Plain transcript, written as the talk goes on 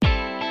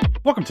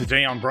Welcome to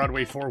Today on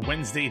Broadway for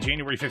Wednesday,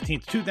 January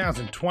 15th,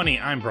 2020.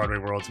 I'm Broadway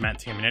World's Matt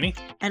Tamanini.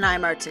 And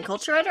I'm arts and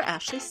culture writer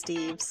Ashley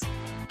Steves.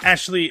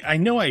 Ashley, I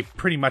know I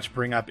pretty much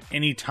bring up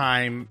any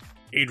time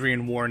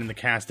Adrienne Warren and the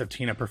cast of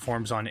Tina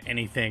performs on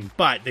anything,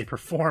 but they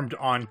performed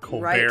on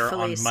Colbert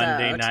on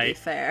Monday night. To be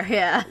fair,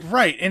 yeah.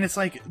 Right, and it's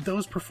like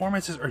those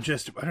performances are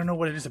just, I don't know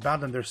what it is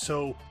about them. They're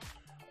so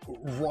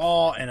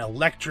raw and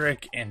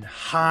electric and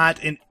hot,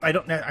 and I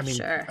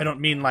don't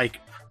mean like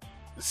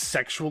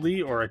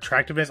sexually or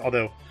attractiveness,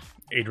 although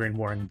Adrienne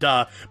Warren,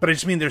 duh, but I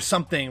just mean there's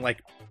something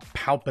like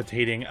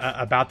palpitating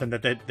about them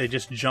that they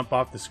just jump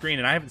off the screen.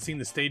 And I haven't seen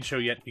the stage show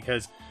yet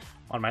because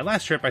on my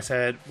last trip I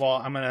said, well,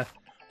 I'm gonna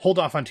hold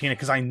off on Tina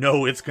because I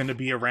know it's going to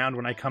be around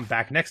when I come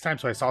back next time.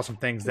 So I saw some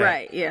things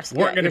that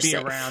weren't going to be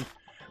safe. Around.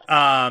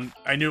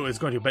 I knew it was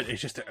going to, but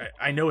it's just,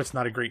 I know it's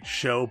not a great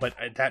show, but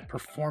that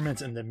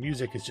performance and the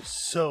music is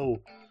just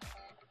so,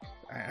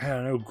 I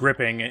don't know,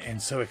 gripping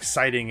and so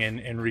exciting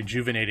and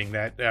rejuvenating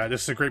that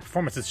this is a great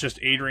performance. It's just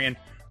Adrienne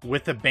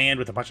with the band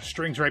with a bunch of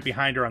strings right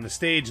behind her on the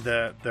stage.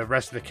 The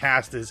rest of the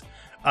cast is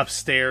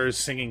upstairs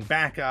singing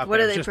backup. What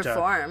do they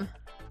perform?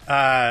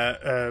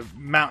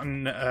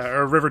 Mountain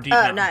or River Deep.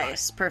 Oh,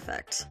 nice,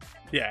 perfect.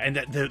 Yeah, and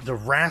the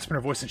rasp in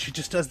her voice, and she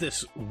just does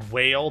this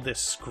wail, this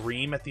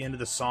scream at the end of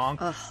the song.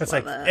 It's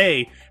like,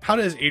 how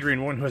does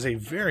Adrienne Warren, who has a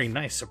very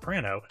nice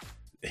soprano,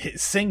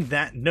 sing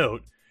that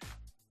note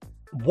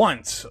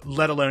once,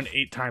 let alone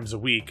 8 times a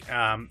week?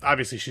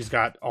 Obviously, she's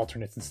got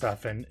alternates and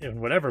stuff and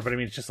whatever, but I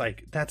mean, it's just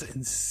like, that's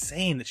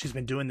insane that she's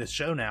been doing this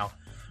show now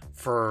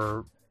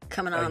for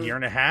coming on a year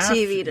and a half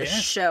TV to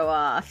show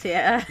off.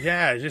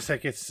 Yeah, just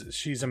like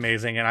she's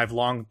amazing, and I've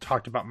long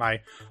talked about my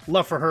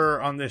love for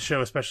her on this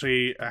show,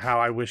 especially how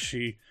I wish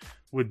she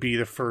would be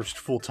the first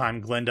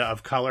full-time Glenda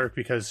of color,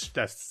 because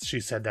she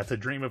said that's a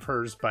dream of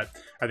hers, but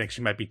I think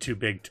she might be too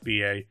big to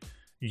be a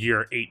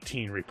year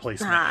 18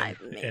 replacement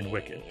in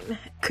Wicked.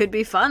 Could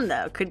be fun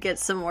though, could get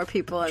some more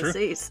people in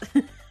seats.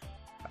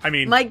 I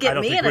mean, might get I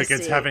don't think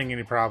Wicked's having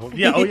any problems.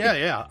 Yeah,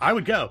 yeah. I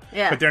would go.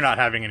 Yeah. But they're not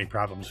having any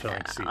problems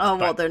filling seats. Oh,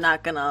 well, they're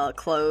not going to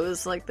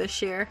close like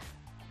this year?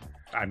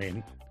 I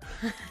mean,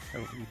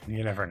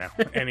 you never know.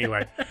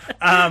 Anyway,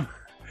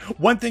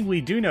 one thing we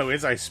do know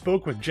is I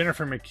spoke with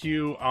Jennifer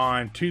McHugh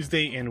on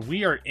Tuesday, and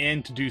we are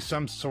in to do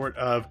some sort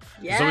of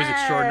Zoe's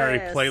Extraordinary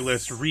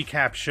Playlist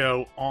recap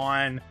show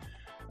on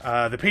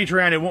the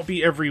Patreon. It won't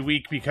be every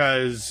week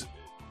because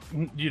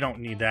you don't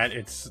need that.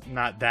 It's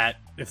not that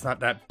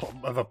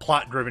of a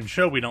plot-driven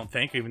show, we don't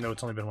think, even though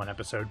it's only been 1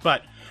 episode.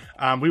 But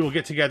we will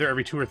get together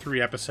every 2 or 3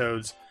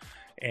 episodes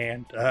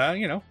and,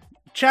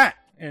 chat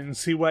and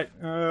see what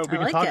we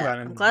can talk about.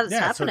 And, I'm glad it's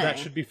happening. So that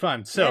should be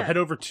fun. So head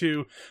over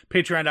to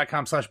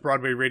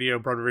patreon.com/Broadway Radio,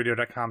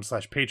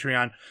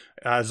 BroadwayRadio.com/Patreon.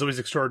 Zoe's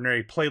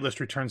Extraordinary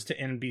Playlist returns to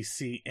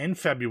NBC in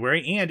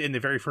February, and in the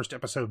very first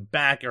episode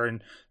back, or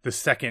in the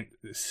second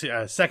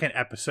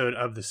episode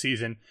of the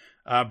season,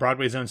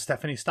 Broadway's own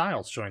Stephanie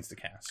Styles joins the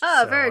cast.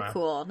 Oh, very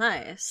cool.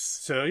 Nice.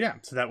 So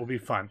that will be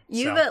fun.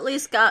 You've at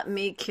least got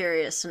me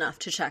curious enough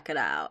to check it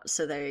out.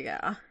 So there you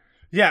go.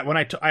 Yeah, when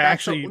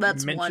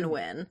that's one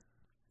win.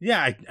 Yeah,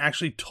 I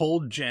actually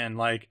told Jen,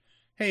 like,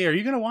 hey, are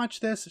you going to watch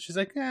this? And she's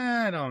like,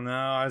 I don't know.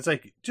 I was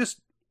like, just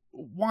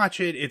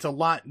watch it. It's a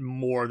lot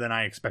more than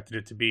I expected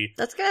it to be.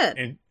 That's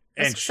good.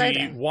 And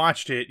she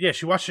watched it. Yeah,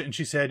 she watched it and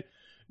she said,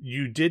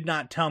 you did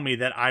not tell me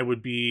that I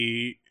would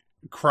be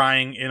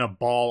crying in a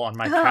ball on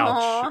my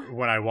couch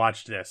when I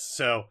watched this.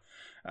 So,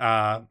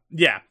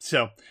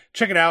 so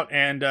check it out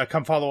and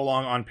come follow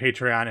along on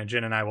Patreon, and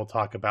Jen and I will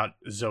talk about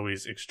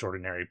Zoe's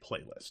Extraordinary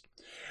Playlist.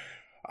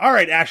 All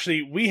right,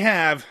 Ashley, we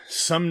have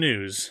some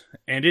news,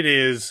 and it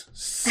is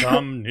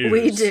some news.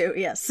 We do,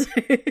 yes.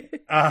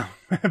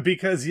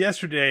 Because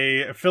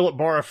yesterday, Philip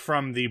Barra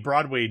from the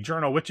Broadway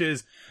Journal, which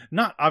is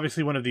not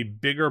obviously one of the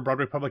bigger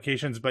Broadway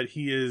publications, but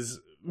he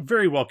is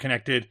very well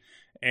connected,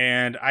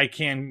 and I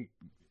can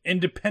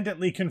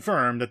independently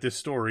confirm that this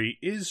story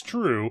is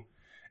true.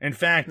 In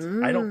fact,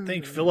 I don't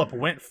think Philip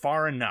went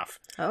far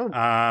enough.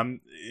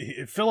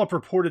 Philip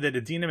reported that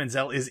Idina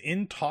Menzel is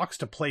in talks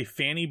to play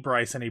Fanny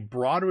Brice in a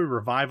Broadway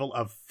revival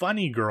of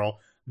Funny Girl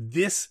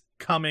this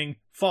coming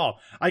fall.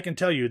 I can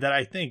tell you that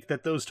I think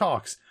that those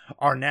talks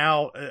are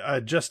now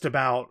just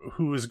about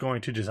who is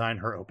going to design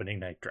her opening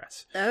night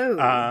dress.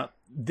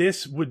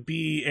 This would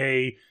be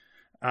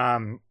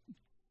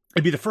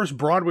it'd be the first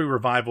Broadway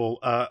revival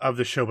of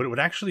the show, but it would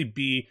actually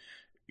be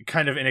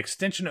kind of an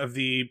extension of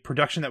the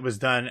production that was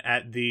done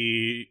at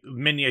the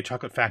Menier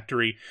Chocolate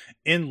Factory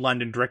in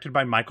London, directed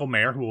by Michael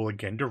Mayer, who will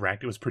again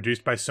direct. It was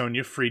produced by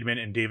Sonia Friedman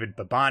and David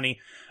Babani.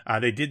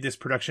 They did this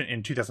production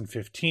in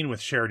 2015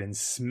 with Sheridan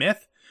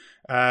Smith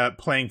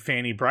playing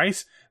Fanny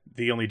Brice.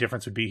 The only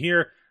difference would be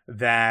here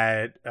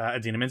that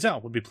Idina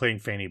Menzel would be playing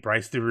Fanny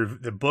Brice.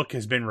 The book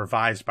has been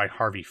revised by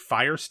Harvey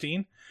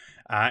Fierstein,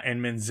 and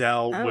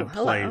Menzel would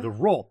play the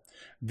role.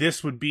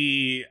 This would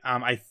be,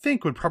 I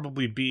think, would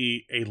probably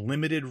be a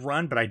limited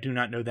run, but I do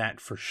not know that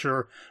for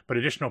sure. But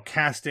additional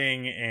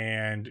casting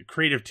and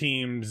creative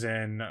teams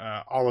and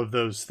all of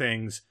those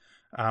things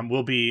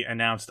will be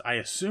announced, I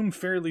assume,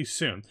 fairly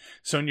soon.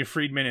 Sonia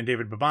Friedman and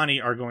David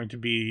Babani are going to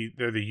be,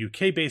 they're the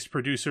UK-based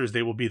producers.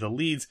 They will be the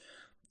leads.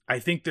 I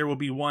think there will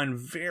be one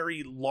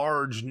very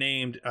large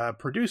named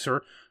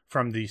producer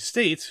from the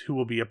States who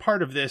will be a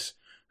part of this,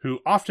 who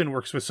often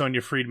works with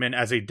Sonia Friedman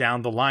as a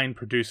down-the-line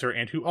producer,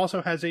 and who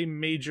also has a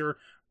major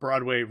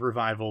Broadway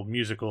revival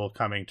musical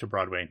coming to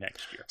Broadway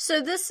next year. So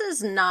this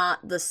is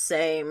not the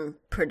same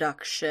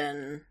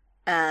production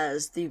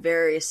as the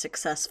very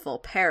successful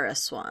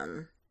Paris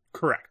one.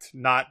 Correct.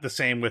 Not the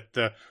same with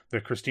the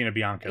Christina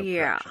Bianco.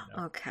 Yeah.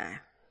 No. Okay.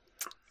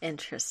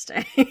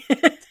 Interesting.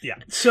 Yeah.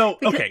 So,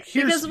 okay.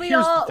 Because we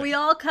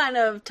all kind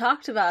of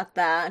talked about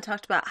that and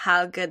talked about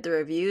how good the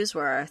reviews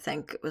were. I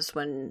think it was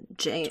when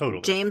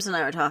James and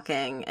I were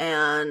talking,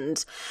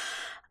 and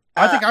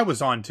I think I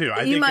was on too.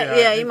 It might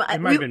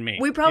have been me.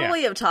 We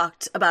probably have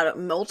talked about it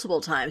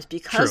multiple times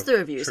because the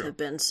reviews have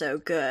been so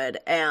good,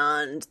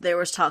 and there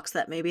was talks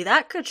that maybe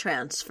that could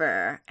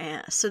transfer.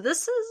 And so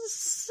this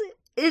is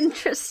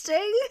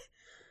interesting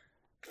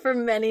for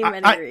many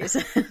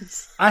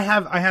reasons. I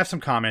have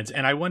some comments,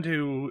 and I want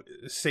to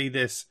say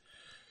this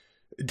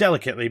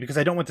delicately because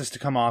I don't want this to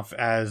come off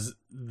as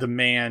the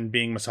man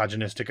being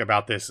misogynistic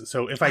about this.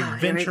 So if I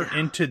venture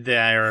into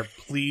there,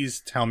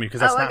 please tell me,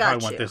 because that's not how I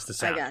want this to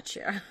sound. I got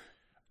you.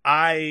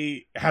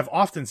 I have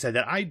often said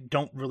that I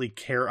don't really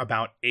care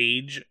about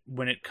age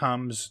when it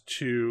comes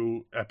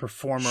to a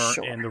performer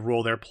and the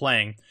role they're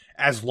playing,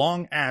 as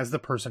long as the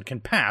person can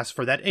pass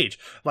for that age.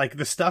 Like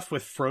the stuff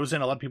with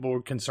Frozen, a lot of people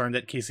were concerned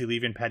that Casey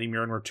Levy and Patty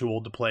Murin were too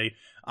old to play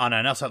Anna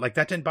and Elsa. Like,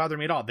 that didn't bother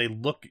me at all. They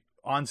look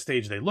on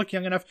stage, they look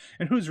young enough,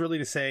 and who's really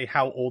to say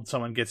how old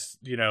someone gets,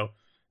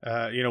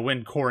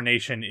 when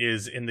coronation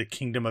is in the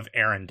kingdom of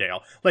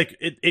Arendelle. Like,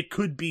 it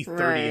could be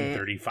 30 and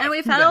 35. And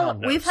we've had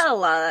a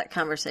lot of that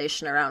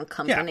conversation around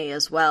company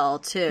as well,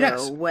 too.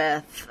 Yes.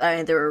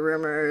 There were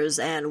rumors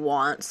and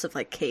wants of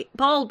like Kate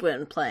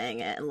Baldwin playing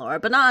it, and Laura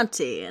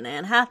Benanti and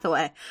Anne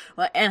Hathaway.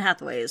 Well, Anne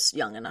Hathaway is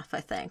young enough, I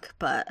think,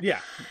 but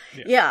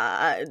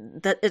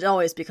that it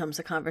always becomes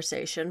a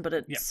conversation, but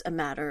it's a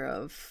matter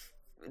of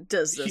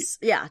does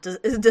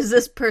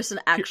this person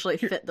actually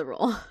fit the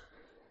role?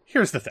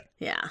 Here's the thing.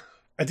 Yeah.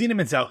 Idina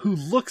Menzel, who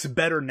looks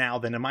better now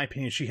than, in my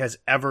opinion, she has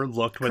ever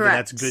looked, whether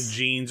that's good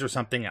genes or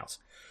something else.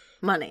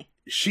 Money.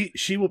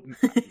 She will.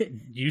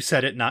 You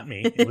said it, not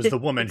me. It was the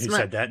woman who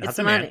said that, not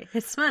the man.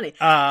 It's money.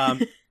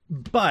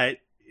 But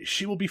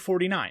she will be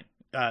 49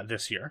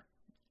 this year.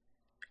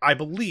 I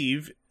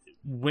believe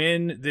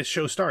when this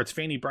show starts,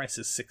 Fanny Brice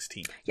is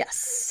 16.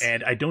 Yes.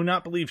 And I do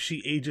not believe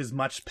she ages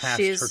much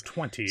past her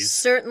 20s.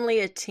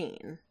 Certainly a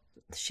teen.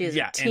 She is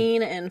a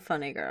teen and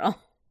funny girl.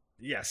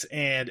 Yes,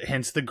 and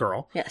hence the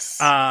girl. Yes.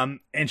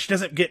 And she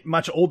doesn't get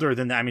much older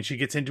than that. I mean, she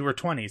gets into her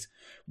 20s.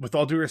 With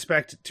all due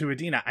respect to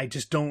Idina, I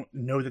just don't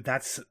know that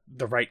that's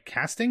the right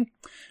casting.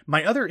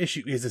 My other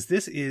issue is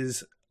this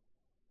is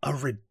a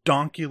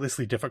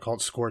redonkulously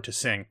difficult score to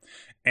sing.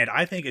 And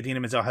I think Idina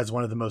Menzel has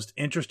one of the most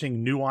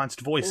interesting, nuanced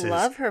voices.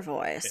 Love her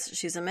voice.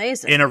 She's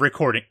amazing. In a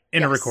recording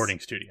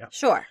studio.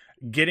 Sure.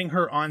 Getting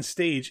her on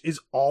stage is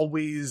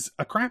always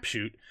a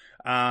crapshoot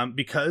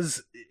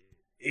because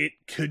it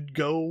could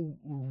go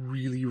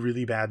really,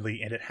 really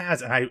badly, and it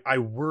has. And I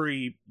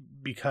worry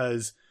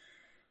because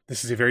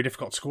this is a very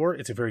difficult score.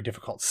 It's a very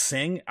difficult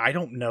sing. I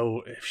don't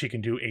know if she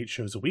can do 8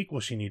 shows a week. Will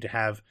she need to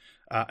have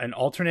an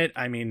alternate?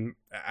 I mean,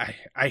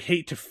 I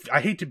hate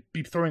to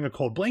be throwing a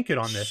cold blanket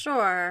on this.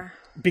 Sure.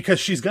 Because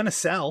she's going to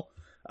sell.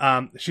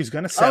 She's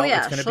going to sell. Oh, yeah.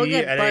 It's going to She'll be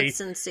get at butts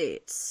and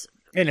seats.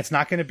 And it's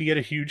not going to be at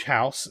a huge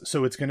house.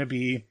 So it's going to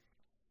be,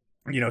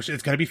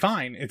 it's going to be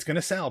fine. It's going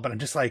to sell. But I'm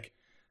just like,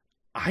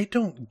 I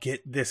don't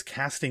get this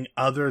casting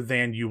other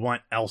than you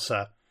want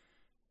Elsa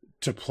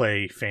to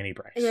play Fanny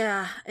Brice.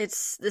 Yeah,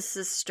 this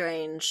is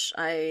strange.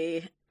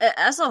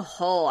 As a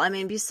whole, I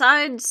mean,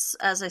 besides,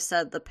 as I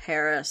said, the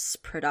Paris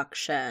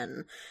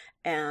production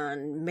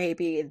and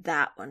maybe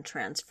that one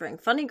transferring,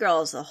 Funny Girl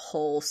as a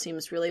whole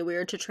seems really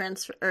weird to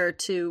transfer or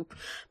to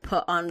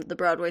put on the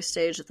Broadway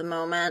stage at the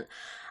moment.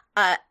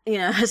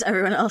 As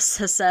everyone else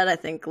has said, I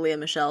think Leah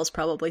Michelle is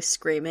probably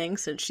screaming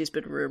since she's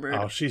been rumored.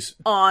 Oh, she's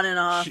on and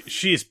off.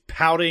 She is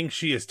pouting.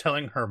 She is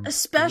telling her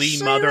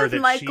especially mother with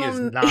that Michael, she is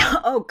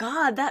not. Oh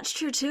God, that's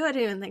true too. I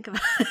didn't even think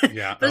about it.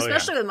 Yeah, but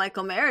especially with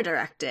Michael Mayer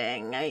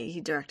directing,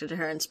 he directed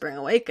her in Spring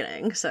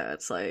Awakening, so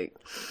it's like,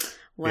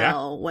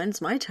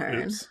 when's my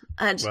turn?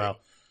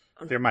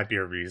 There might be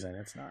a reason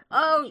it's not.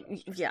 Oh,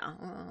 yeah.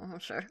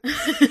 Sure.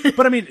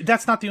 But I mean,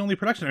 that's not the only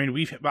production. I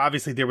mean,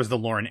 obviously there was the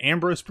Lauren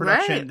Ambrose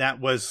production that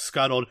was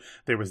scuttled.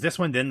 There was this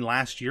one. Then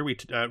last year,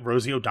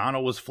 Rosie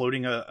O'Donnell was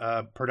floating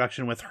a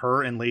production with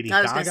her and Lady Gaga.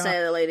 I was going to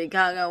say the Lady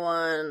Gaga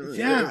one.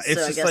 Yeah,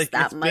 so I guess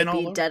that might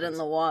be dead in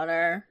the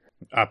water.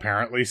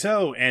 Apparently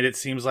so. And it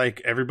seems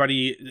like a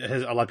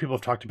lot of people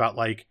have talked about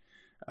like,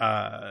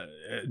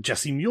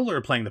 Jessie Mueller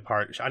playing the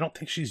part. I don't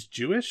think she's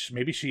Jewish.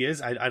 Maybe she is.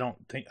 I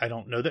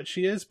don't know that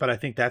she is, but I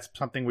think that's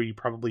something where you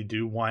probably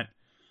do want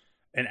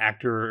an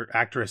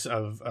actress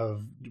of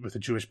with a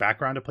Jewish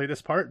background to play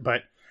this part.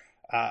 But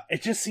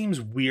It just seems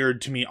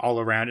weird to me all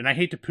around, and I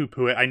hate to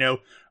poo-poo it. I know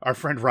our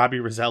friend Robbie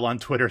Rizal on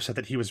Twitter said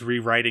that he was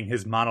rewriting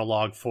his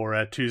monologue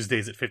for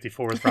Tuesdays at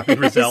 54 with Robbie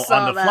Rizal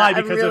on the fly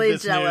because I'm really of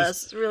this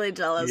jealous. news. Really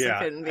jealous. Yeah,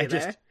 I couldn't be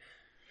there.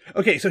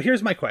 Okay, so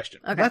here's my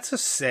question. Okay. Let's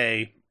just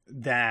say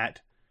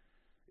that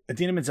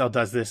Idina Menzel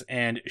does this,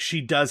 and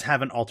she does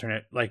have an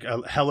alternate, like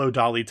a Hello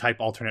Dolly type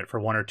alternate for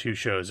one or two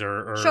shows,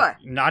 or sure.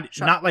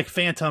 not like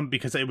Phantom,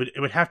 because it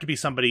would have to be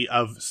somebody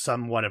of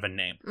somewhat of a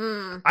name.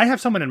 Mm. I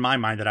have someone in my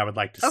mind that I would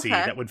like to see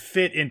that would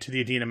fit into the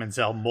Idina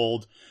Menzel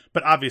mold,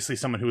 but obviously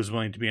someone who is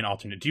willing to be an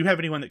alternate. Do you have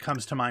anyone that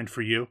comes to mind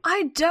for you?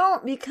 I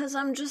don't, because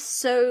I'm just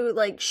so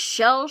like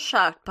shell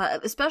shocked,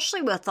 but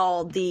especially with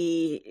all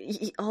the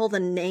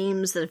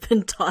names that have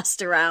been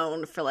tossed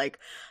around for like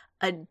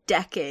a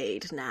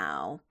decade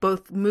now,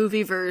 both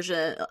movie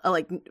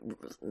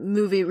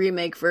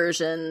remake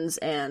versions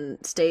and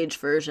stage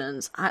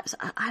versions.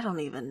 I don't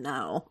even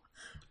know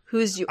who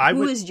is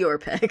your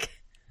pick.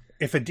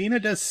 If Idina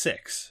does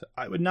 6,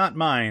 I would not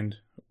mind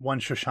one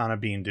Shoshana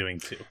Bean doing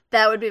 2.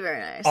 That would be very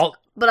nice.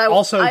 But I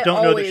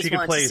don't know that she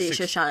could play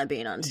Shoshana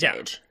Bean on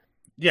stage.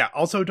 Yeah,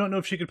 also don't know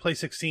if she could play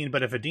 16,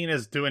 but if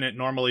Idina's doing it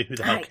normally, who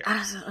the hell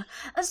cares?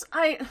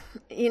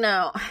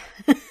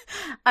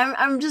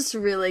 I'm just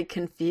really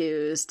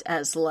confused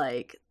as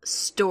like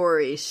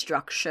story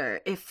structure.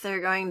 If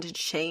they're going to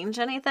change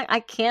anything, I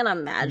can't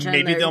imagine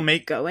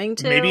going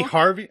to.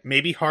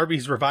 Maybe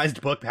Harvey's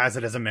revised book has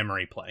it as a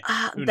memory play.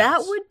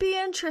 That would be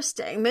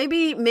interesting.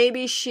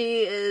 Maybe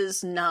she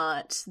is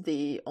not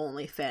the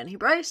only Fanny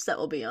Bryce that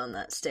will be on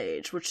that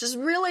stage, which is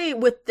really,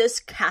 with this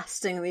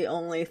casting, the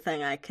only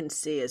thing I can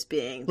see as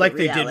being like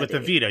they did with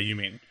Evita. You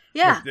mean?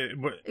 Yeah,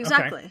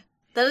 exactly. Okay.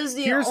 That is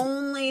the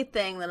only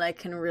thing that I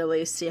can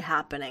really see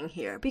happening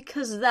here,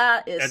 because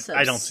that is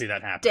I don't see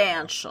that happening.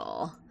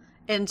 Substantial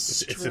and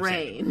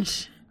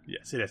strange.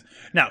 Yes, it is.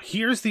 Now,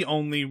 here's the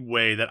only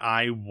way that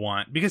I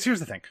want, because here's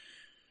the thing.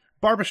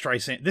 Barbra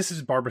Streisand, this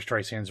is Barbra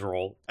Streisand's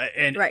role,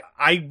 and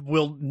I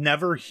will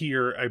never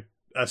hear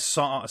a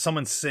song,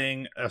 someone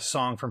sing a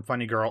song from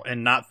Funny Girl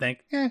and not think,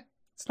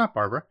 it's not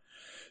Barbra.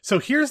 So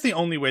here's the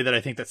only way that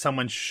I think that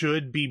someone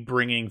should be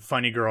bringing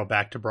Funny Girl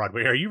back to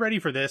Broadway. Are you ready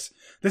for this?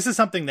 This is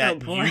something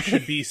that you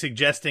should be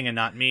suggesting and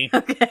not me.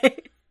 Okay.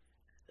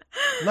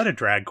 Let a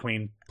drag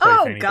queen play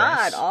Fanny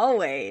Bryce.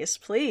 Always,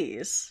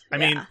 please. I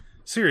mean,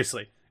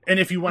 seriously. And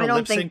if you want to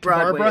lip sync to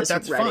Barbra,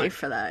 that's fine. Ready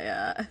for that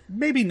yet.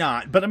 Maybe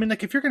not, but I mean,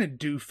 like, if you're gonna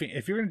do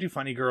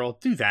Funny Girl,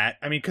 do that.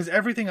 I mean, because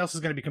everything else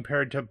is going to be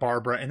compared to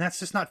Barbra, and that's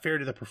just not fair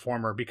to the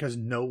performer, because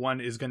no one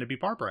is going to be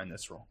Barbra in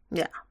this role.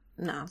 Yeah.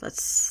 No,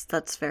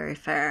 that's very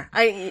fair.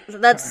 I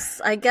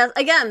guess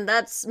again,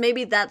 that's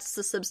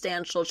the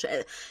substantial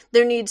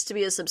there needs to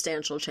be a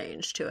substantial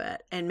change to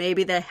it, and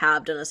maybe they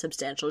have done a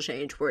substantial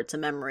change where it's a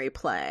memory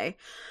play.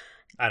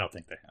 I don't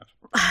think they have.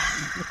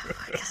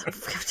 I guess we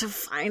have to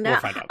find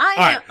out. We'll find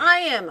out. I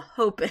am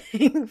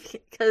hoping,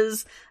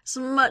 because as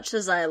much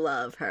as I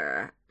love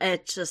her,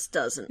 it just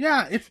doesn't.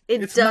 Yeah,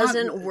 it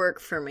doesn't work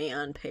for me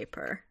on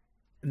paper.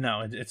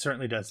 No, it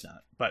certainly does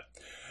not. But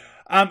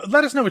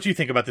let us know what you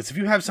think about this. If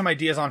you have some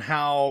ideas on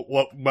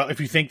if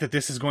you think that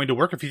this is going to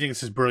work, if you think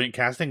this is brilliant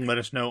casting, let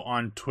us know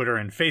on Twitter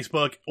and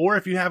Facebook. Or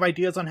if you have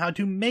ideas on how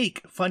to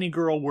make Funny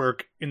Girl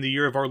work in the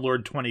year of our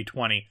Lord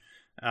 2020,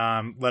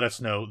 let us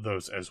know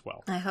those as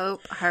well. I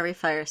hope Harvey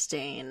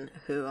Fierstein,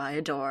 who I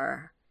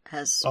adore,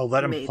 has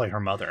let him play her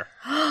mother.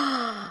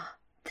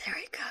 There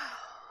we go.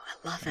 I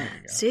love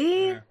it.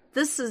 See? Yeah.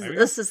 This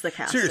is the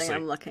casting Seriously.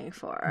 I'm looking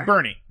for.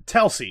 Bernie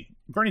Telsey,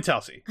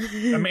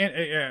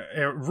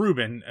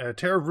 Ruben,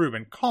 Tara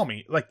Rubin, call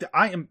me. Like,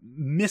 I am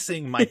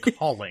missing my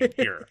calling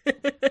here.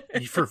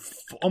 For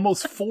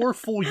almost 4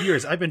 full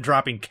years, I've been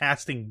dropping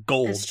casting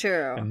gold. It's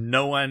true. And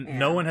no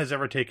one has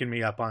ever taken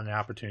me up on the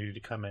opportunity to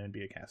come in and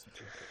be a casting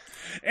director.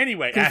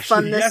 Anyway,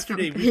 Ashley,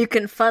 yesterday... You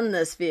can fund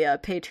this via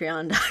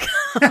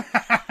patreon.com.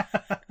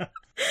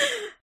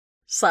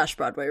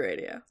 /Broadway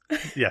Radio.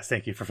 Yes,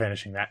 thank you for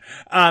finishing that.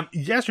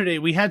 Yesterday,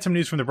 we had some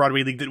news from the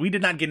Broadway League that we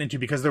did not get into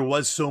because there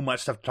was so much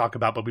stuff to talk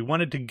about, but we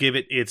wanted to give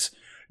it its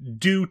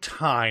due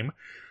time.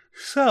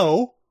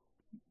 So,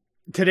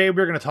 today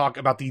we're going to talk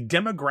about the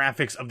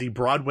demographics of the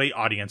Broadway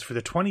audience for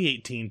the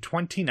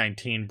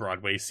 2018-2019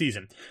 Broadway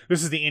season.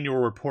 This is the annual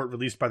report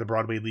released by the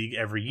Broadway League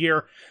every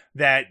year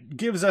that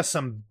gives us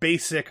some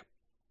basic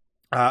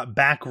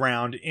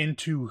background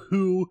into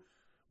who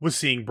was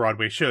seeing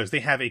Broadway shows. They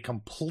have a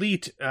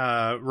complete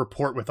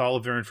report with all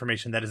of their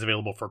information that is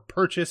available for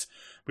purchase.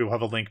 We will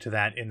have a link to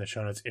that in the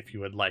show notes if you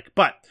would like.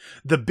 But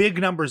the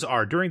big numbers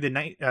are, during the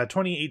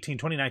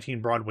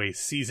 2018-2019 Broadway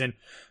season,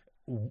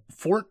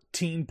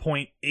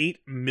 14.8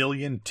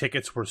 million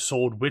tickets were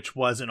sold, which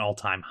was an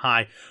all-time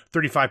high.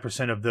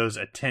 35% of those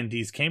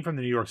attendees came from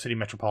the New York City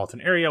metropolitan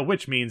area,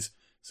 which means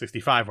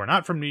 65 were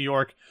not from New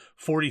York,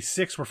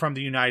 46 were from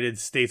the United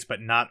States, but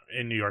not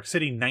in New York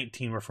City,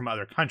 19 were from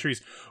other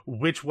countries,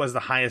 which was the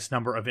highest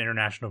number of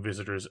international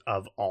visitors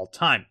of all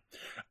time.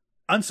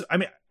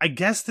 I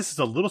guess this is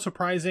a little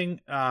surprising,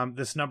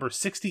 this number.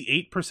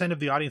 68% of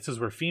the audiences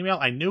were female.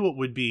 I knew it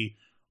would be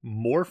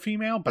more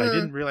female, but I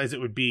didn't realize it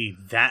would be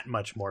that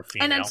much more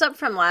female. And it's up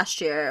from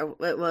last year.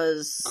 It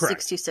was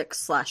Correct.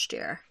 66 last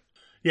year.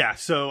 Yeah,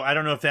 so I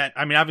don't know if that...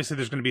 I mean, obviously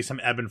there's going to be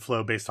some ebb and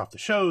flow based off the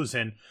shows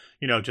and,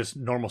 just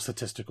normal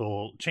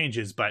statistical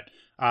changes, but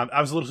I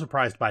was a little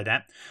surprised by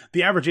that.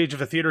 The average age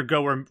of a theater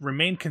goer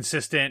remained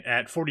consistent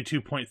at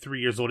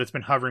 42.3 years old. It's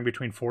been hovering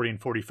between 40 and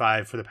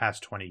 45 for the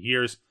past 20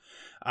 years.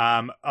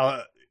 And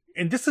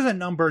this is a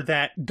number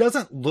that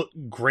doesn't look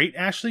great,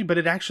 Ashley, but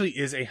it actually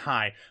is a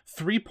high.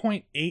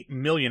 3.8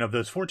 million of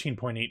those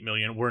 14.8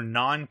 million were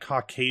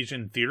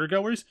non-Caucasian theater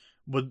goers.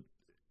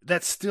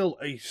 That's still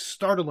a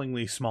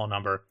startlingly small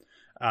number,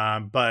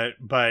 but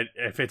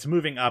if it's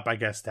moving up, I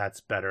guess that's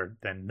better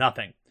than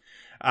nothing.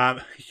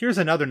 Here's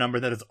another number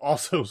that is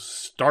also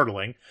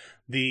startling.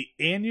 The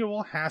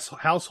annual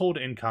household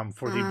income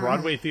for the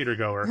Broadway theater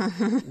goer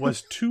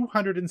was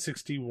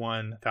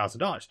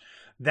 $261,000.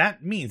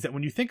 That means that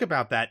when you think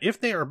about that, if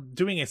they are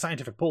doing a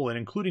scientific poll and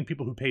including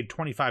people who paid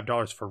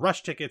 $25 for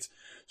rush tickets,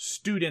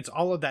 students,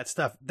 all of that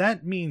stuff,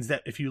 that means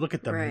that if you look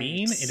at the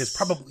mean, it is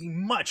probably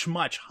much,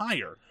 much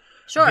higher.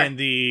 Sure. Than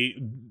the,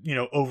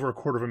 over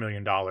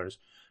 $250,000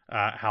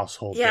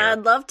 household. Yeah, there.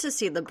 I'd love to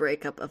see the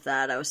breakup of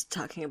that. I was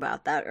talking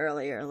about that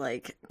earlier,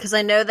 because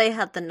I know they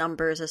had the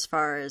numbers as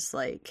far as,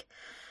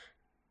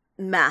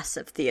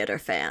 massive theater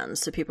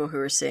fans, so people who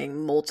are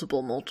seeing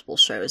multiple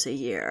shows a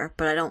year.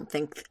 But I don't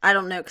know,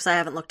 because I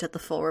haven't looked at the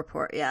full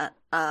report yet.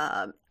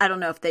 I don't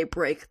know if they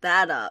break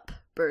that up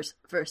versus...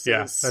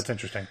 Yeah, that's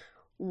interesting.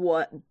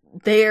 What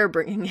they're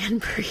bringing in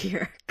per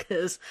year,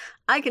 because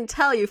I can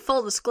tell you,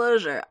 full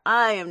disclosure,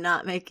 I am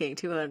not making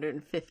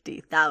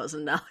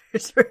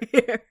 $250,000 per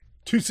year.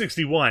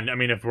 261. I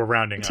mean, if we're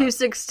rounding up.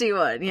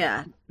 261.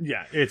 Yeah.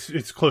 Yeah,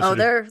 it's close. Oh,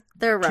 they're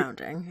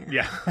rounding.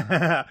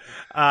 Yeah.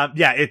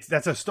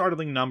 That's a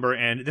startling number,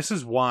 and this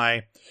is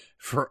why,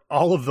 for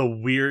all of the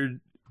weird,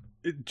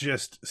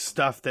 just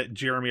stuff that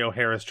Jeremy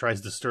O'Harris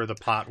tries to stir the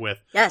pot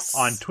with,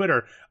 on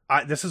Twitter.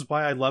 This is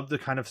why I love the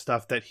kind of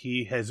stuff that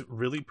he has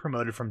really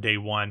promoted from day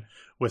one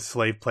with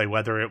Slave Play,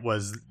 whether it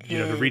was,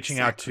 the reaching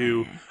out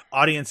to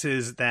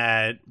audiences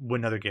that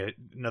wouldn't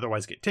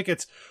otherwise get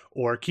tickets,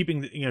 or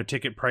keeping,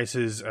 ticket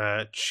prices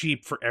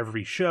cheap for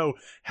every show,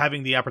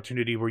 having the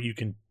opportunity where you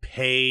can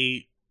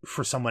pay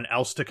for someone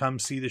else to come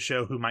see the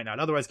show who might not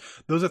otherwise.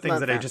 Those are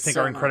things that I just think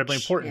are incredibly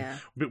important.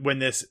 Yeah. When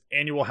this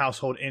annual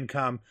household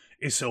income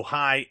is so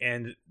high,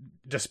 and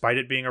despite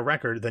it being a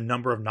record, the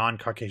number of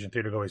non-Caucasian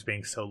theater goers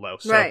being so low.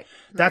 So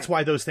that's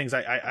why those things,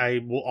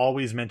 I will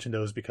always mention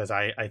those, because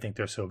I think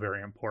they're so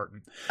very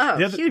important. Oh,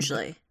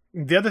 hugely.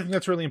 The other thing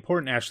that's really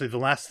important, Ashley, the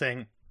last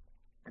thing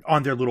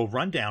on their little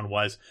rundown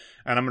was,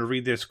 and I'm going to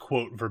read this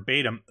quote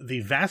verbatim,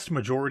 the vast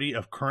majority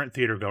of current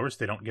theater goers,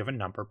 they don't give a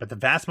number, but the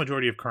vast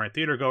majority of current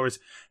theater goers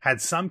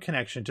had some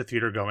connection to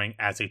theater going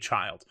as a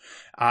child.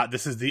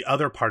 This is the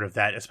other part of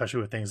that, especially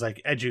with things like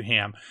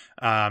EduHam,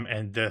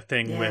 and the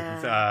thing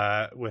with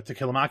To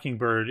Kill a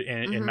Mockingbird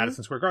in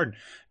Madison Square Garden.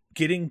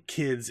 Getting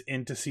kids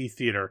in to see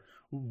theater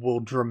will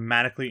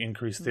dramatically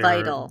increase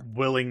their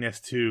willingness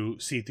to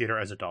see theater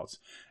as adults.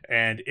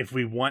 And if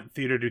we want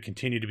theater to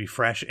continue to be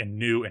fresh and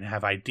new and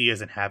have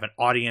ideas and have an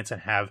audience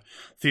and have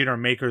theater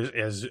makers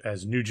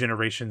as new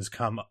generations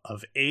come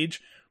of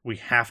age, we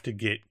have to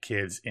get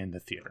kids in the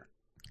theater.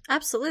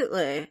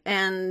 Absolutely.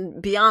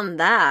 And beyond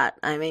that,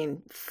 I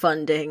mean,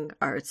 funding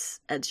arts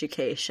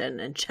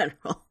education in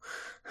general.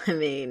 I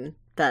mean,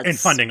 and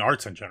funding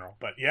arts in general,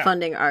 but yeah.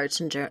 Funding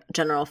arts in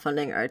general,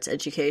 funding arts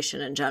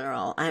education in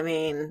general. I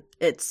mean,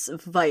 it's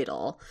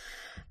vital.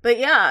 But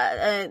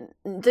yeah,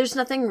 there's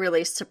nothing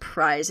really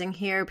surprising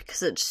here,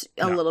 because it's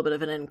a little bit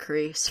of an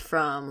increase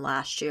from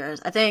last year.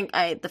 I think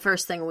the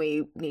first thing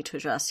we need to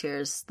address here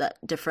is that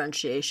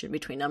differentiation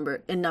between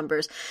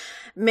numbers.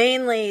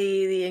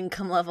 Mainly the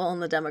income level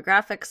and the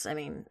demographics. I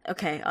mean,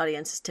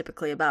 audience is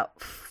typically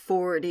about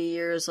 40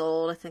 years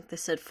old. I think they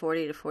said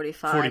 40 to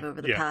 45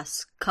 over the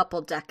past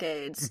couple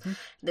decades. Mm-hmm.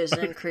 There's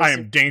an increase. I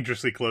am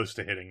dangerously close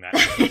to hitting that.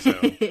 So.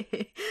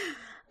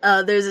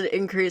 There's an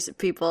increase of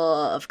people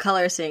of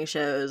color seeing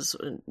shows.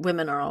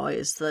 Women are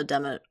always the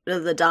dominant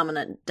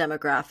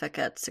demographic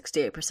at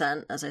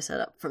 68%, as I said,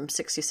 up from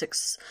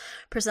 66%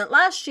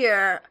 last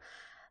year.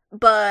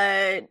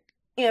 But,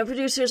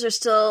 producers are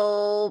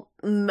still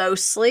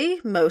mostly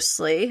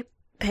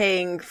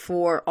paying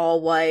for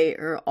all white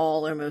or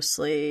all or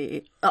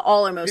mostly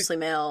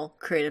male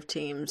creative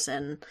teams,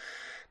 and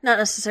not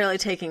necessarily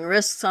taking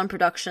risks on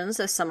productions,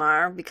 as some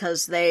are,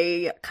 because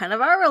they kind of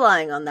are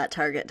relying on that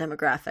target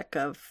demographic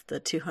of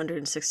the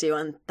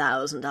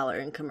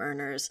 $261,000 income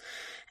earners.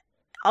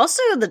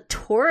 Also, the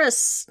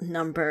tourist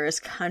number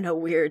is kind of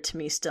weird to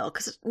me still,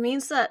 because it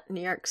means that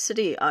New York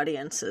City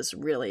audiences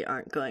really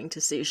aren't going to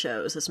see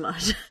shows as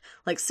much.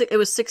 It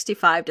was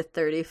 65 to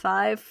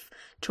 35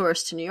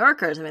 tourists to New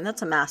Yorkers. I mean,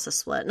 that's a massive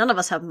split. None of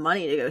us have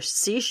money to go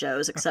see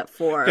shows except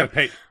for...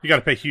 You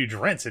gotta pay huge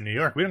rents in New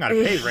York. We don't gotta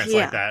pay rents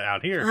like that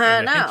out here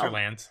in the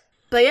hinterlands.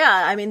 But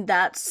yeah, I mean,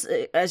 that's,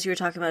 as you were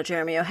talking about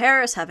Jeremy O.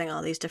 Harris having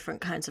all these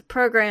different kinds of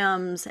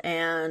programs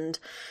and,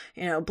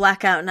 you know,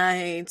 blackout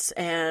nights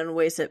and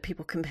ways that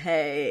people can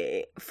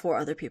pay for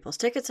other people's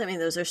tickets. I mean,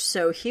 those are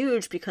so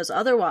huge because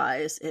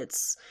otherwise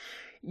it's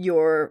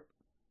you're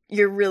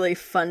really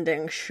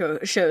funding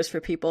shows for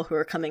people who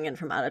are coming in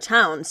from out of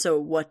town. So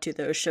what do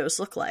those shows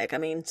look like? I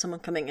mean, someone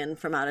coming in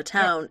from out of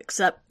town,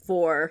 except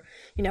for,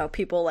 you know,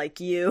 people like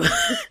you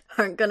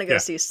aren't going to go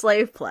see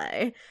Slave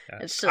Play. Yeah.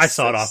 It's just, I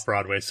saw it off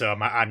Broadway, so I'm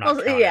not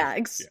counting. Yeah,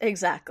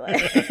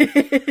 exactly.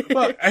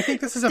 Well, I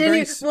think this is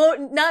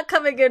not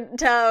coming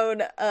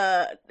into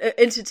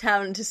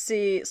town to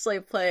see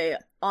Slave Play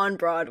on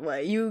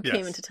Broadway. You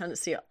came into town to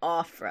see it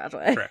off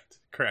Broadway.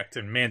 Correct.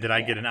 And man, did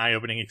I get an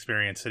eye-opening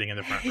experience sitting in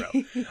the front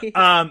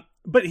row.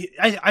 But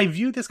I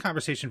view this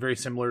conversation very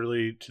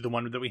similarly to the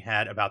one that we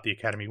had about the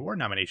Academy Award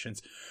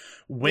nominations.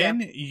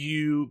 When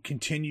you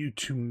continue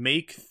to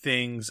make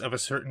things of a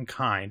certain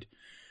kind,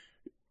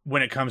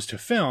 when it comes to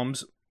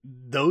films,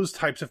 those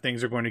types of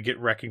things are going to get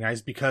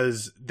recognized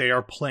because they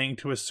are playing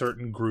to a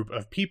certain group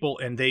of people.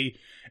 And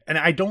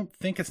I don't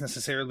think it's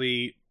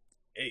necessarily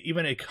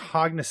even a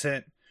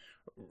cognizant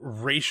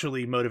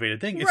racially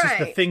motivated thing. It's just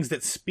the things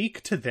that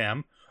speak to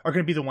them are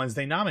going to be the ones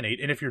they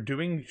nominate. And if you're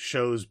doing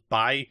shows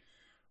by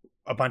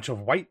a bunch of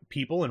white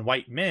people and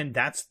white men,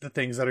 that's the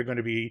things that are going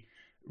to be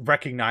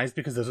recognized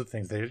because those are the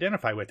things they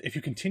identify with. If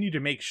you continue to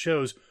make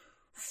shows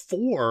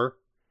for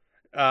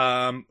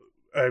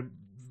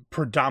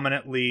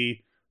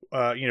predominantly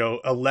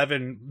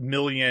 11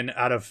 million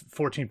out of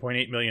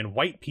 14.8 million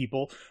white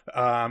people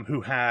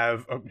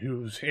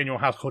whose annual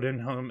household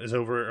income is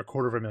over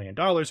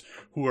 $250,000,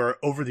 who are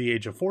over the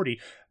age of 40.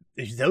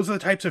 If those are the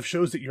types of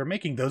shows that you're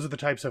making, those are the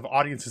types of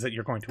audiences that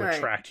you're going to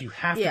attract. You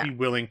have to be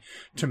willing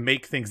to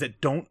make things that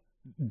don't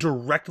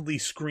directly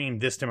scream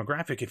this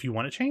demographic if you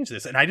want to change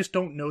this. And I just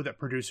don't know that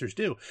producers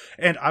do.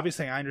 And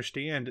obviously I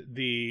understand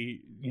the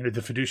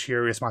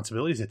fiduciary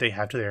responsibilities that they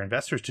have to their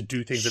investors to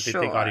do things that they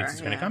think audience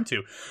is going to come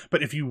to.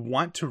 But if you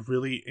want to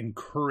really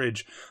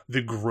encourage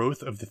the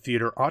growth of the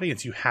theater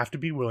audience, you have to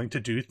be willing to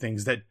do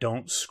things that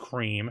don't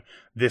scream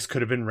this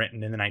could have been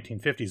written in the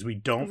 1950s. We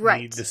don't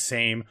need the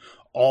same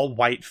all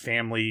white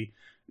family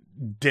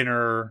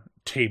dinner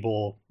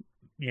table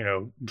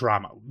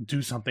drama.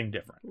 Do something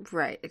different.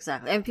 Right,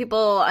 exactly. And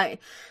people,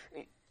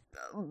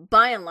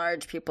 by and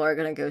large, people are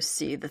going to go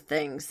see the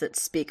things that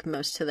speak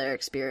most to their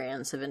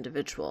experience of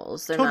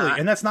individuals.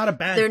 And that's not a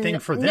bad thing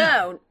for them.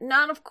 No,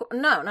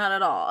 not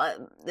at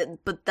all.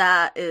 But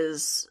that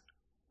is,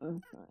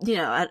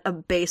 at a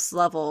base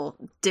level,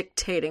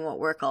 dictating what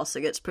work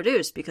also gets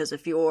produced. Because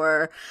if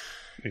your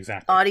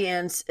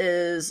audience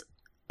is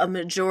a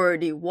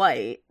majority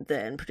white,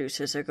 then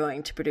producers are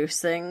going to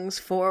produce things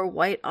for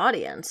white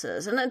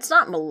audiences. And it's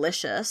not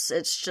malicious.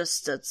 It's a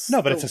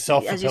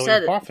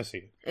self-fulfilling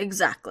prophecy.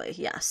 Exactly.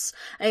 Yes.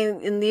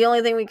 And the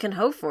only thing we can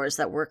hope for is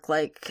that work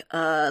like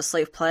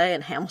Slave Play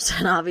and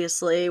Hamilton,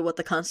 obviously, What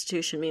the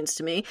Constitution Means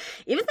to Me,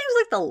 even things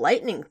like The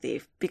Lightning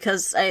Thief,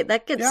 because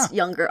that gets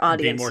younger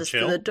audiences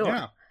through the door.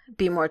 Yeah.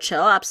 Be More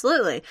Chill.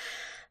 Absolutely.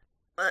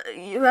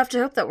 You have to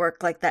hope that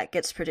work like that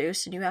gets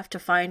produced, and you have to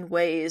find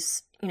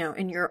ways,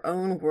 in your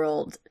own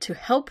world to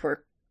help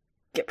work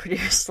get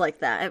produced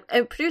like that.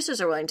 And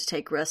producers are willing to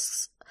take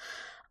risks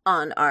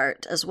on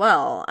art as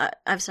well.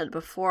 I've said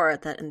before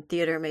that in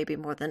theater, maybe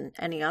more than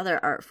any other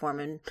art form,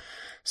 and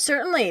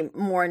certainly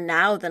more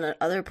now than at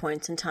other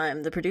points in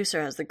time, the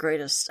producer has the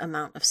greatest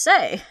amount of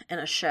say in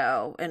a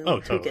show and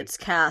who gets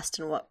cast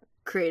and what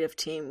creative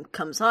team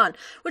comes on,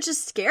 which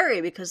is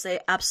scary because they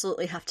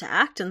absolutely have to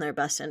act in their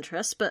best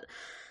interest. But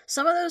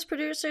some of those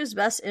producers'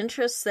 best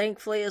interests,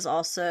 thankfully, is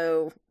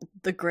also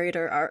the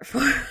greater art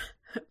form.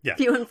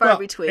 Few and far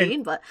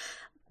between, but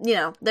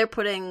they're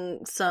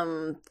putting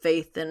some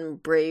faith in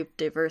brave,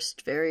 diverse,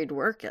 varied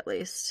work, at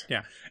least.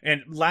 Yeah.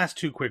 And last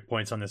two quick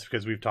points on this,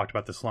 because we've talked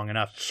about this long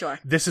enough. Sure.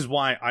 This is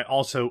why I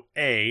also,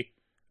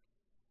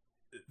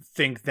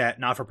 think that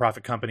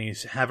not-for-profit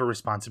companies have a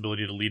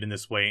responsibility to lead in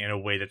this way, in a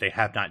way that they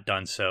have not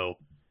done so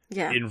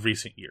in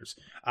recent years.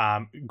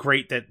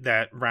 Great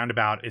that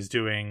Roundabout is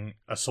doing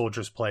a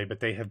Soldier's Play,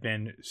 but they have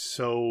been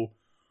so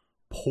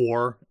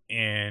poor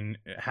in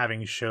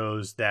having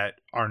shows that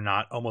are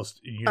not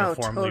almost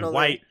uniformly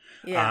white.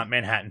 Yeah.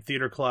 Manhattan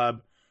Theater Club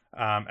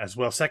as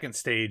well. Second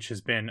Stage has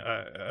been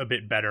a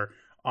bit better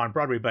on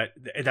Broadway, but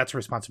that's a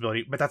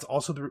responsibility. But that's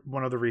also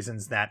one of the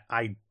reasons that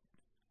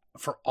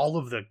for all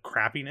of the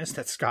crappiness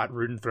that Scott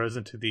Rudin throws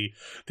into the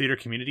theater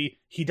community,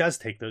 he does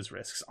take those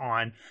risks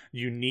on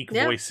unique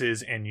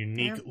voices and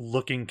unique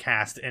looking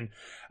cast. And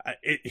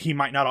he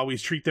might not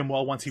always treat them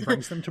well once he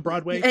brings them to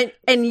Broadway.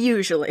 and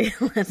usually,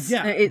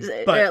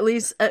 at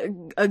least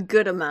a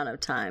good amount of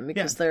time,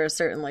 because there are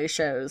certainly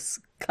shows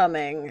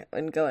coming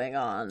and going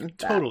on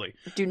that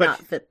do not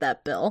fit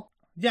that bill.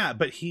 Yeah,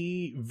 but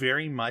he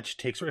very much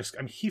takes risks.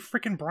 I mean, he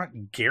freaking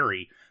brought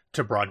Gary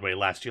to Broadway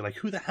last year. Like,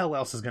 who the hell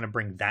else is going to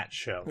bring that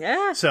show?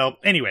 Yeah. So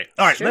anyway,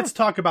 all right, let's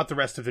talk about the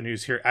rest of the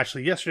news here.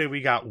 Actually, yesterday we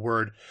got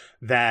word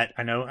that,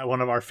 I know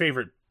one of our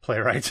favorite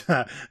playwright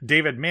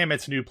David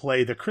Mamet's new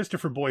play, The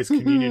Christopher Boys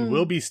Communion,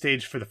 will be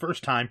staged for the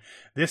first time.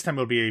 This time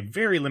will be a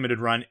very limited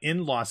run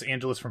in Los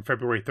Angeles from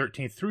February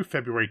 13th through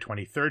February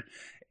 23rd.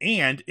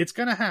 And it's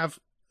going to have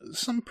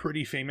some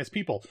pretty famous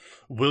people.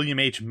 William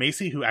H.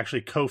 Macy, who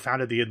actually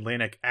co-founded the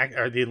Atlantic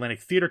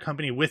Theater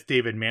Company with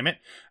David Mamet,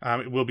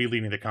 will be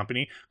leading the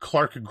company.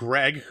 Clark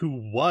Gregg,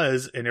 who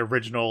was an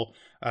original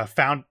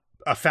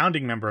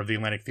founding member of the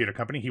Atlantic Theater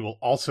Company, he will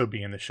also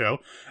be in the show,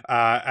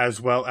 as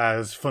well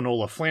as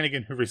Finola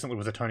Flanagan, who recently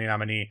was a Tony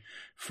nominee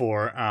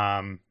for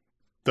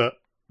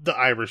the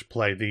Irish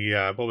play,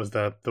 what was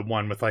the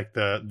one with like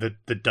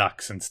the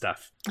ducks and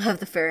stuff?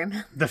 Of the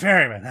Ferryman. The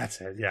Ferryman, that's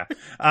it, yeah.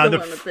 The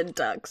one with the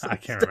ducks. I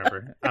can't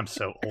remember. I'm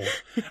so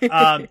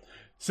old.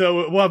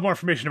 So we'll have more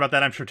information about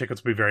that. I'm sure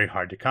tickets will be very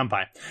hard to come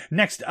by.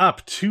 Next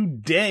up,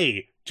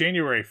 today,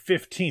 January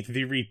 15th,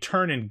 the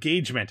return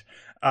engagement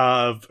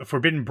of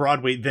Forbidden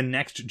Broadway, The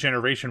Next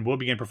Generation, will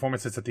begin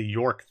performances at the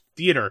York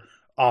Theater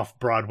off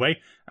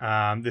Broadway.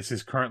 This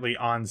is currently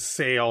on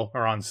sale,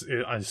 or on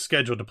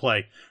scheduled to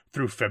play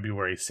through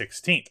February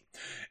 16th.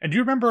 And do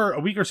you remember a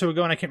week or so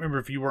ago, and I can't remember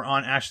if you were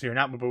on, Ashley, or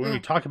not, but when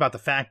we talked about the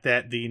fact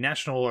that the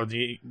national or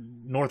the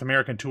North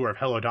American tour of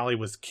Hello Dolly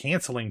was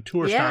canceling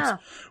tour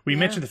stops, we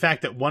mentioned the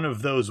fact that one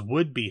of those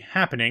would be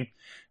happening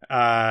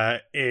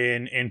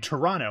in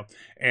Toronto,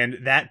 and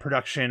that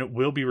production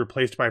will be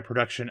replaced by a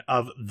production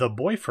of The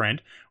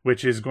Boyfriend,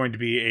 which is going to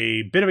be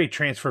a bit of a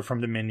transfer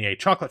from the Minier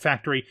Chocolate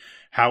Factory.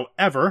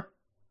 However,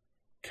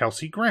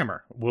 Kelsey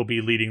Grammer will be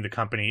leading the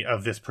company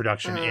of this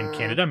production in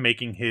Canada,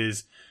 making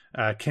his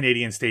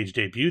Canadian stage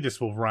debut.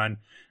 This will run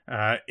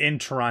in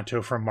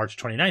Toronto from March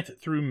 29th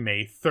through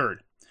May 3rd.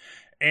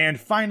 And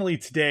finally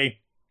today,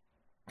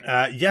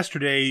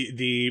 yesterday,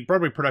 the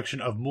Broadway production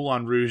of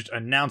Moulin Rouge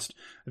announced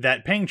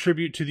that, paying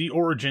tribute to the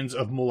origins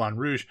of Moulin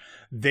Rouge,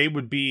 they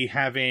would be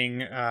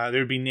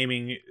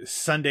naming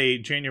Sunday,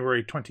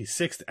 January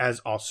 26th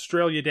as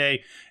Australia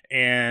Day.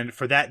 And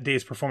for that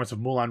day's performance of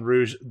Moulin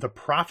Rouge, the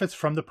profits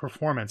from the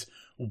performance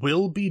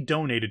will be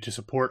donated to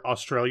support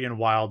Australian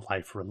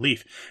wildlife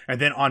relief. And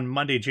then on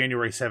Monday,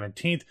 January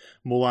 17th,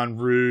 Moulin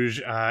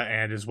Rouge,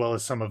 and as well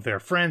as some of their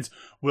friends,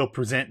 will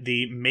present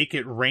the Make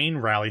It Rain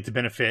rally to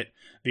benefit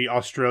the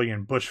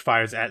Australian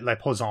bushfires at Les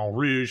Poissons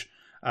Rouges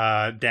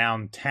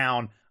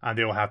downtown.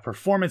 They will have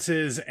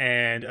performances,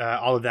 and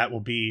all of that will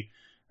be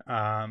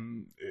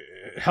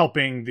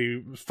helping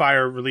the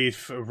fire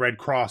relief, Red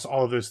Cross,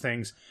 all of those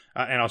things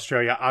in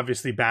Australia.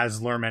 Obviously,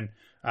 Baz Luhrmann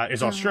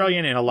is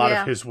Australian, and a lot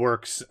of his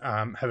works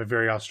have a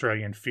very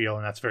Australian feel,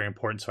 and that's very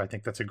important. So I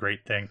think that's a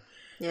great thing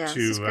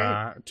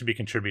to be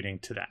contributing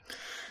to that.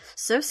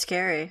 So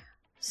scary.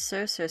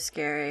 So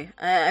scary.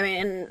 I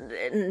mean,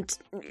 and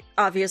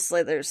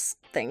obviously there's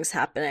things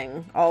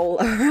happening all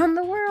around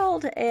the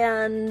world,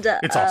 and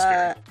it's all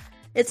scary.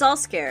 It's all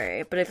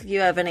scary, but if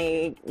you have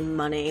any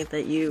money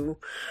that you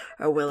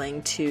are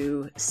willing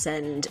to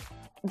send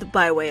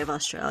by way of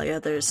Australia,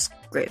 there's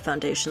great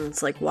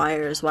foundations like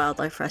Wires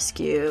Wildlife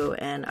Rescue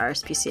and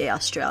RSPCA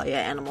Australia,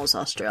 Animals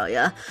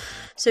Australia.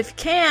 So if you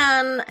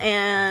can,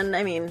 and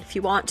I mean, if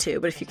you want to,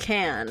 but if you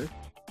can,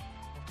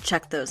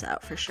 check those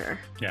out for sure.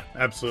 Yeah,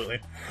 absolutely.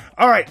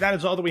 All right, that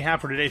is all that we have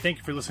for today. Thank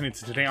you for listening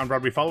to Today on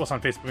Broadway. Follow us on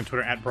Facebook and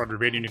Twitter at Broadway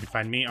Radio, and you can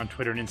find me on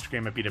Twitter and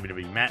Instagram at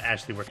BWWMatt.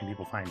 Ashley, where can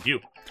people find you?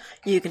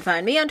 You can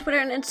find me on Twitter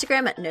and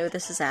Instagram at No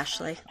This Is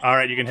Ashley. All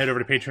right, you can head over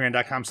to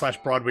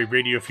patreon.com/Broadway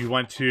Radio if you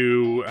want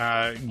to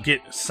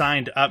get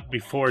signed up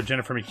before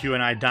Jennifer McHugh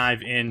and I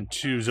dive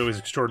into Zoe's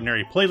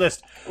Extraordinary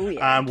Playlist. Ooh,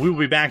 yeah. We will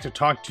be back to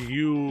talk to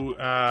you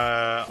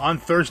on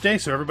Thursday,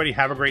 so everybody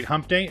have a great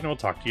hump day, and we'll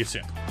talk to you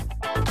soon.